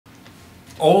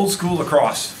Old school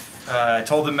lacrosse. I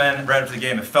told the men right after the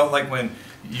game, it felt like when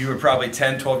you were probably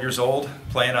 10, 12 years old,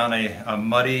 playing on a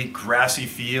muddy, grassy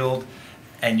field,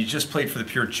 and you just played for the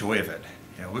pure joy of it.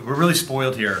 You know, we're really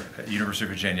spoiled here at the University of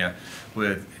Virginia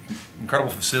with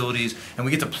incredible facilities, and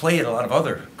we get to play at a lot of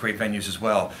other great venues as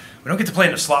well. We don't get to play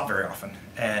in a slot very often,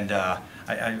 and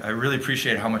I really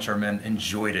appreciate how much our men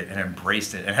enjoyed it and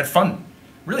embraced it and had fun,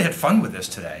 really had fun with this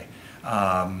today.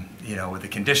 You know, with the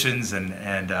conditions, and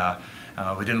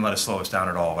we didn't let it slow us down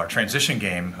at all. Our transition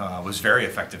game was very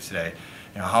effective today.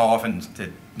 You know, how often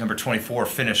did number 24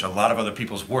 finish a lot of other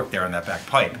people's work there in that back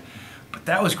pipe? But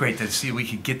that was great to see we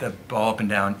could get the ball up and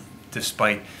down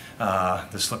despite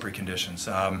the slippery conditions.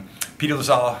 Peter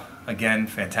Lazala, again,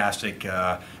 fantastic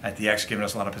at the X, giving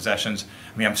us a lot of possessions.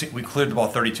 I mean, we cleared the ball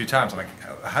 32 times. I'm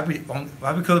like, how'd we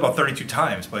clear the ball 32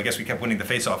 times? But I guess we kept winning the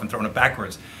face-off and throwing it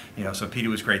backwards. You know, so Peter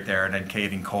was great there, and then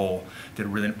Cade and Cole did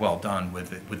really well done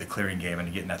with the clearing game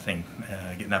and getting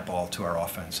that ball to our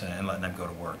offense and letting them go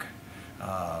to work.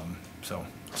 So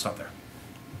I'll stop there.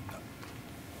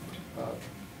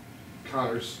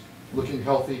 Connor's looking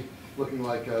healthy, looking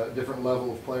like a different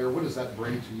level of player. What does that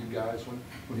bring to you guys when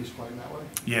he's playing that way?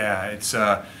 Yeah, it's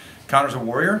Connor's a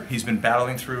warrior. He's been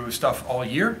battling through stuff all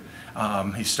year.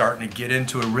 He's starting to get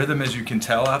into a rhythm, as you can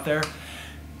tell out there.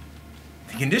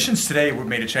 The conditions today were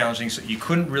made it challenging, so you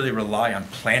couldn't really rely on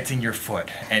planting your foot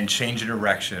and changing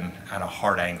direction on a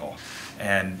hard angle.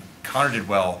 And Connor did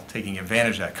well taking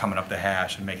advantage of that, coming up the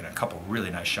hash and making a couple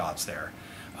really nice shots there.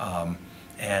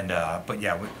 But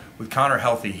yeah, with Connor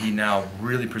healthy, he now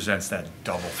really presents that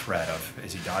double threat of,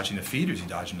 is he dodging the feed or is he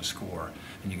dodging the score?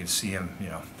 And you can see him, you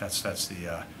know, that's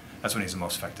when he's the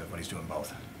most effective, when he's doing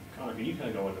both. Connor, can you kind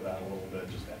of go into that a little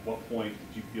bit? Just at what point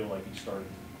did you feel like you started,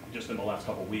 just in the last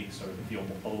couple of weeks, started to feel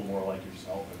a little more like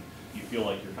yourself, and you feel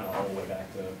like you're kind of all the way back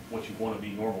to what you want to be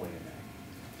normally in that?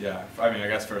 Yeah, I mean, I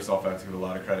guess first off, I have to give a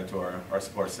lot of credit to our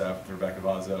support staff, with Rebecca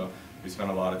Vazzo. We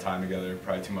spent a lot of time together,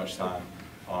 probably too much time.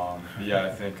 Yeah, I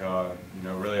think, you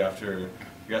know, really after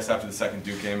the second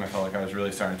Duke game, I felt like I was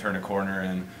really starting to turn a corner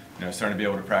and, you know, starting to be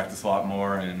able to practice a lot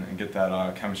more and get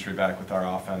that chemistry back with our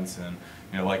offense. And,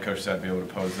 you know, like Coach said, be able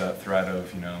to pose that threat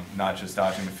of, you know, not just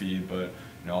dodging the feed, but,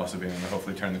 you know, also being able to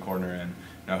hopefully turn the corner, and,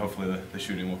 you know, hopefully the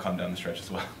shooting will come down the stretch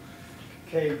as well.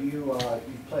 Cade, you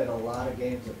played a lot of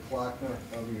games at Faulkner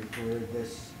over your career.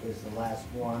 This is the last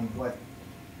one. What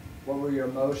were your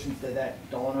emotions? Did that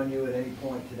dawn on you at any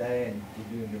point today? And did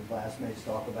you and your classmates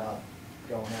talk about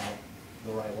going out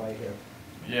the right way here?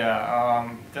 Yeah,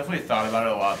 definitely thought about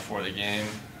it a lot before the game.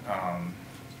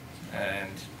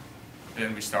 And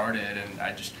then we started, and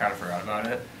I just kind of forgot about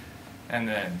it. And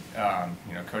then,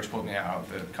 you know, Coach pulled me out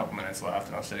with a couple minutes left,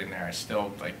 and I was sitting there. I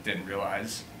still didn't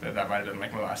realize that might have been my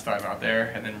last time out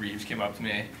there. And then Reeves came up to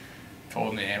me,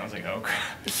 told me, and I was like, oh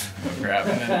crap, oh crap.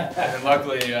 And then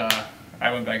luckily,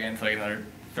 I went back in for another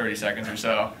 30 seconds or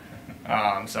so.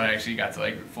 So I actually got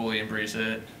to fully embrace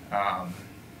it.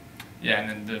 Yeah, and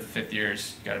then the fifth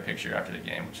years got a picture after the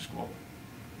game, which is cool.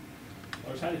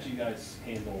 Lars, how did you guys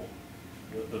handle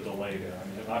the delay there? I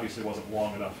mean, it obviously wasn't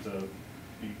long enough to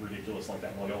be ridiculous like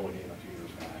that Loyola game a few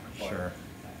years back. But sure.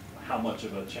 How much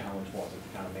of a challenge was it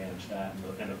to kind of manage that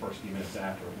in the first few minutes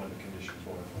after, when the conditions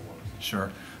were the worst?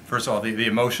 Sure. First of all, the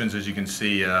emotions, as you can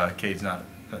see, Cade's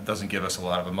doesn't give us a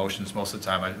lot of emotions most of the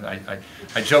time.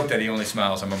 I joke that he only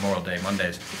smiles on Memorial Day,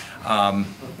 Mondays. To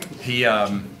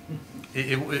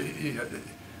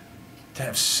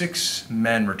have 6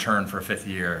 men return for a 5th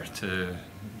year, to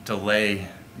delay,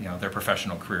 you know, their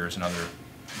professional careers and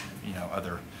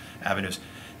other avenues,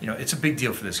 you know, it's a big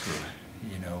deal for this group.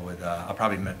 You know, with I'll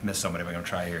probably miss somebody, but I'm gonna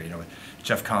try here. You know, with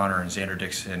Jeff Connor and Xander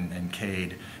Dixon and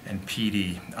Cade and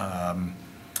Petey,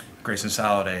 Grayson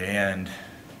Soliday and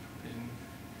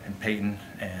Peyton,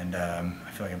 and I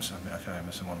feel like I'm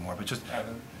missing one more, but just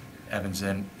Evans.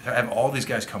 And have all these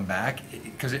guys come back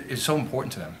because it's so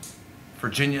important to them.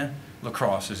 Virginia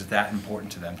lacrosse is that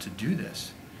important to them to do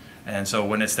this, and so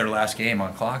when it's their last game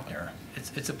on Klockner,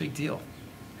 it's a big deal.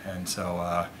 And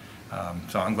so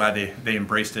so I'm glad they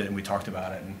embraced it, and we talked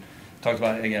about it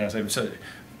again. As I said,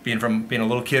 being a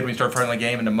little kid when you start playing the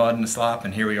game in the mud and the slop,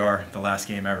 and here we are, the last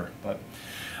game ever. But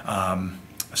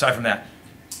aside from that,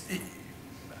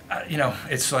 you know,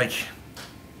 it's like,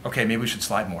 okay, maybe we should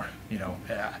slide more. You know,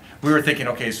 we were thinking,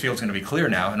 okay, this field's going to be clear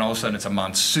now, and all of a sudden it's a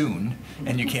monsoon,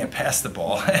 and you can't pass the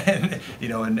ball, and you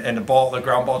know, and the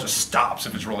ground ball just stops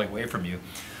if it's rolling away from you.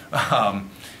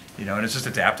 You know, and it's just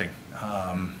adapting.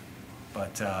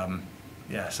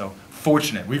 Yeah, so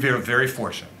fortunate. We were very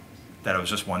fortunate that it was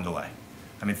just one delay.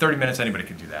 I mean, 30 minutes, anybody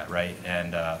could do that, right?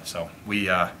 And so we,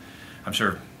 I'm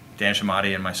sure Dan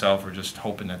Shamati and myself were just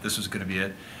hoping that this was going to be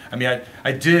it. I mean,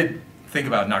 I did think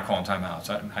about not calling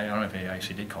timeouts. I don't know if I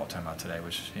actually did call a timeout today,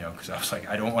 which, you know, because I was like,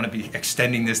 I don't want to be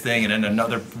extending this thing and then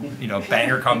another, you know,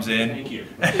 banger comes in. Thank you.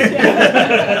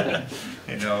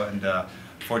 You know, and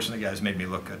fortunately, guys made me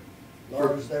look good.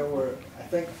 Lars, there were, I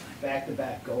think,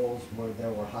 back-to-back goals where there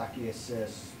were hockey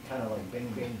assists, kind of like bing,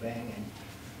 bing, bang, and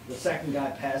the second guy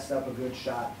passed up a good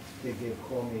shot to give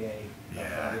Cormier a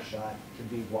better shot, to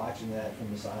be watching that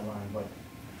from the sideline, but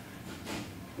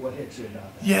what hits you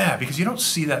about that? Yeah, because you don't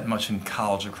see that much in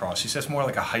college lacrosse. You see, it's more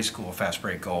like a high school fast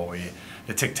break goal, where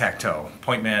the tic-tac-toe,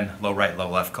 point man, low right, low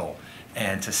left goal.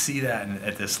 And to see that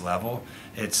at this level,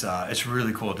 it's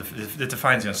really cool. It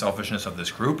defines the unselfishness of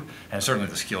this group, and certainly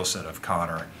the skill set of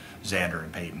Connor, Xander,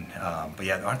 and Peyton. But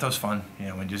yeah, aren't those fun? You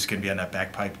know, when you're just going to be on that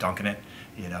back pipe dunking it,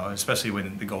 you know, especially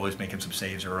when the goalie's making some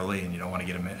saves early and you don't want to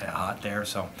get him hot there.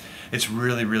 So it's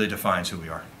really, really defines who we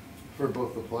are. For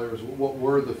both the players, what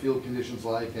were the field conditions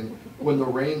like? And when the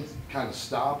rain kind of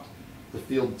stopped, the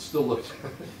field still looked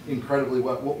incredibly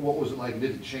wet. What was it like?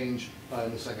 Did it change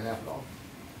in the second half at all?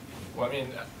 Well, I mean,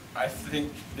 I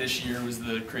think this year was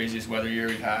the craziest weather year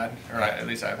we've had, or at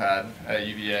least I've had at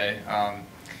UVA.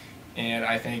 And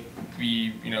I think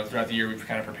we, you know, throughout the year we've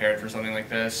kind of prepared for something like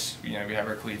this. You know, we have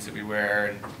our cleats that we wear,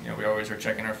 and you know, we always are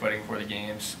checking our footing before the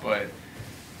games. But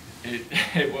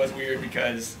it was weird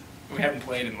because we haven't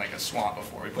played in like a swamp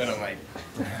before. We played on like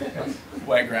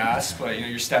wet grass, but you know,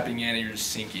 you're stepping in and you're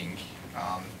just sinking.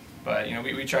 But you know,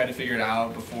 we tried to figure it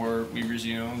out before we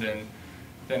resumed, and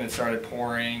then it started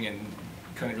pouring and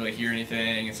couldn't really hear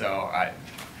anything, and so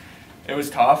it was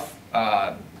tough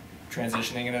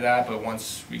transitioning into that, but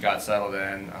once we got settled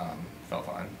in, felt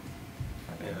fine.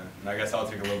 Yeah, and I guess I'll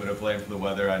take a little bit of blame for the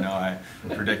weather. I know I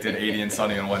predicted 80 and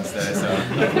sunny on Wednesday, so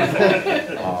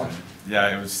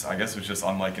yeah, I guess it was just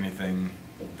unlike anything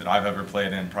that I've ever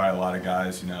played in. Probably a lot of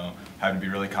guys, you know, having to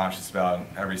be really conscious about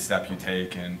every step you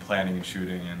take and planning and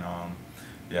shooting, and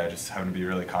yeah, just having to be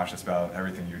really cautious about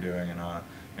everything you're doing,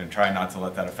 and try not to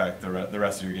let that affect the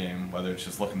rest of your game, whether it's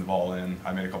just looking the ball in.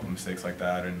 I made a couple mistakes like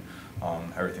that, and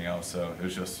everything else, so it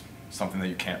was just something that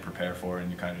you can't prepare for,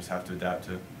 and you kind of just have to adapt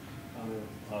to.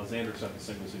 Xander set the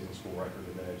single season school record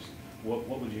today. What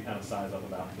would you kind of size up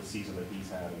about the season that he's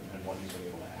had and what he's been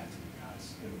able to add to you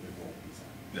guys in the big role he's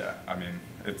had? Yeah, I mean,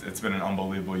 it's been an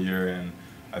unbelievable year, and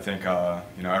I think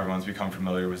you know, everyone's become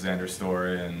familiar with Xander's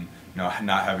story, and you know,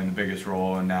 not having the biggest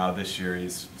role, and now this year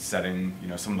he's setting, you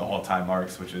know, some of the all-time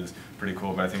marks, which is pretty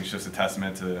cool. But I think it's just a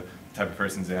testament to the type of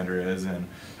person Xander is and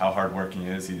how hardworking he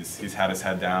is. He's had his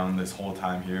head down this whole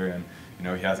time here, and you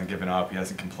know, he hasn't given up, he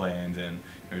hasn't complained, and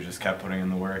he just kept putting in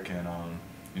the work. And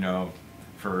you know,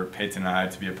 for Peyton and I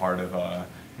to be a part of you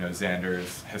know,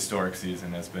 Xander's historic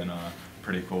season has been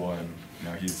pretty cool, and you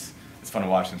know, it's fun to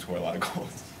watch him score a lot of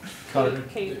goals.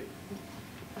 Cade.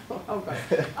 Oh,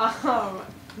 God.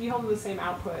 You held the same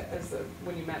output as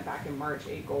when you met back in March,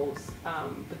 8 goals,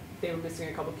 but they were missing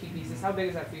a couple key pieces. How big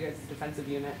is that for you guys as a defensive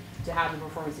unit to have the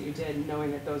performance that you did,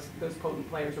 knowing that those potent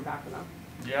players were back for them?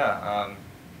 Yeah,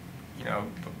 you know,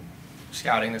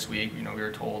 scouting this week, you know, we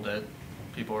were told that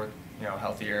people were, you know,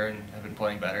 healthier and have been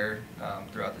playing better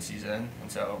throughout the season, and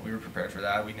so we were prepared for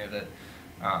that. We knew that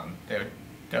they would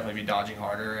definitely be dodging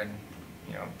harder, and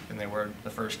you know, than they were the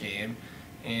first game.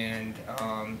 And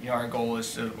you know, our goal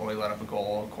is to only let up a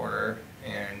goal a quarter,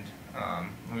 and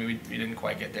we didn't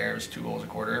quite get there. It was 2 goals a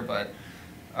quarter, but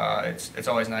it's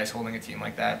always nice holding a team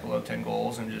like that below 10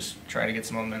 goals and just trying to get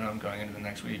some momentum going into the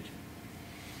next week.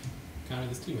 Connor,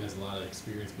 this team has a lot of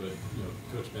experience, but you know,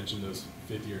 Coach mentioned those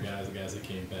 50-year guys, the guys that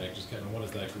came back. Just kind of, what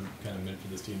has that group kind of meant for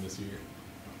this team this year?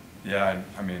 Yeah,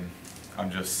 I mean,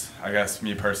 I guess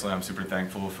me personally, I'm super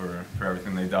thankful for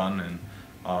everything they've done, and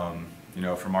you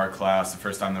know, from our class, the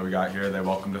first time that we got here, they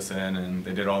welcomed us in, and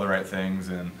they did all the right things,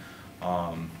 and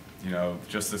you know,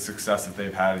 just the success that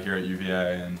they've had here at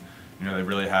UVA, and you know, they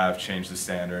really have changed the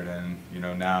standard, and you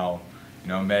know, now, you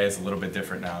know, May is a little bit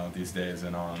different now these days,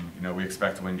 and you know, we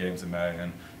expect to win games in May,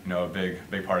 and you know, a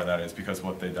big part of that is because of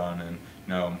what they've done, and you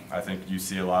know, I think you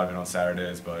see a lot of it on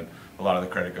Saturdays, but a lot of the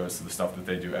credit goes to the stuff that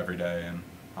they do every day, and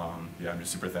yeah, I'm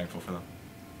just super thankful for them.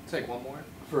 Take one more.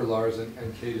 For Lars and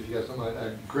Cade, if you guys don't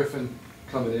mind, Griffin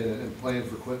coming in and playing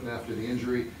for Clinton after the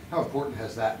injury, how important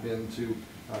has that been to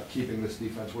keeping this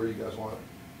defense where you guys want it?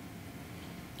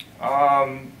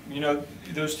 You know,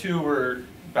 those two were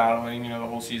battling, you know, the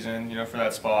whole season, you know, for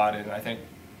that spot, and I think,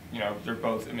 you know, they're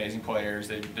both amazing players.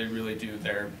 They really do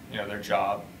their, you know, their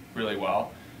job really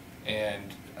well,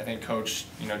 and I think Coach,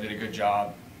 you know, did a good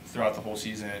job throughout the whole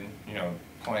season, you know,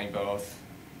 playing both,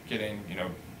 getting, you know,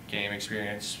 game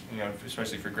experience, you know,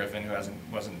 especially for Griffin, who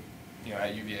wasn't, you know,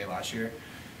 at UVA last year.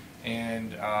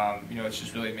 And you know, it's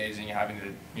just really amazing having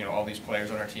all these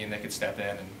players on our team that could step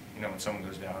in and when someone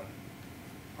goes down.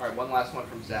 All right, one last one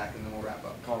from Zach, and then we'll wrap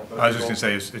up. I was just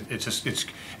going to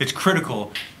say, it's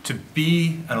critical to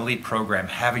be an elite program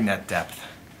having that depth.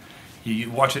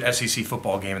 You watch an SEC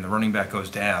football game and the running back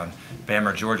goes down,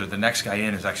 Bama or Georgia, the next guy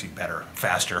in is actually better,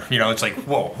 faster. It's like,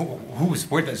 whoa,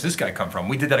 where does this guy come from?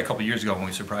 We did that a couple years ago when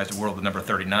we surprised the world with number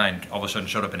 39, all of a sudden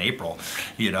showed up in April.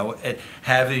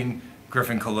 Having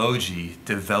Griffin Kaloji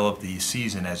develop the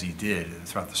season as he did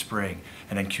throughout the spring,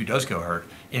 and then Q does go hurt,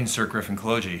 insert Griffin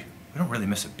Kaloji, we don't really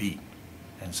miss a beat.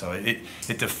 And so it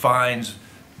defines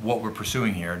what we're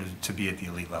pursuing here to be at the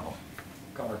elite level.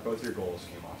 Connor, both your goals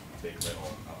came off a big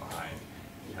middle up behind.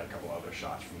 You had a couple other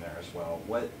shots from there as well.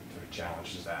 What sort of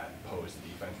challenge does that pose to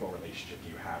defense? What relationship do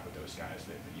you have with those guys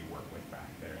that you work with back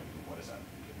there, and what does that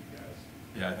give you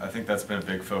guys? Yeah, I think that's been a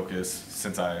big focus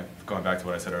since going back to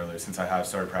what I said earlier, since I have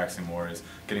started practicing more, is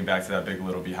getting back to that big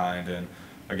little behind. And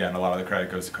again, a lot of the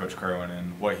credit goes to Coach Kerwin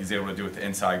and what he's able to do with the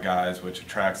inside guys, which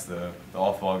attracts the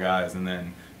off-ball guys, and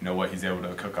then what he's able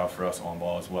to cook up for us on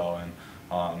ball as well. And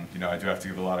I do have to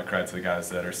give a lot of credit to the guys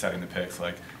that are setting the picks,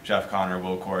 like Jeff, Connor,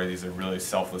 Will, Corey. These are really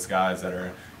selfless guys that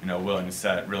are willing to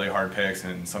set really hard picks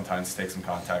and sometimes take some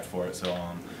contact for it. So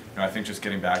I think just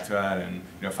getting back to that and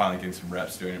finally getting some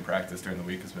reps doing it in practice during the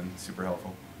week has been super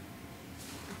helpful.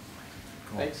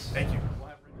 Cool. Thanks. Thank you.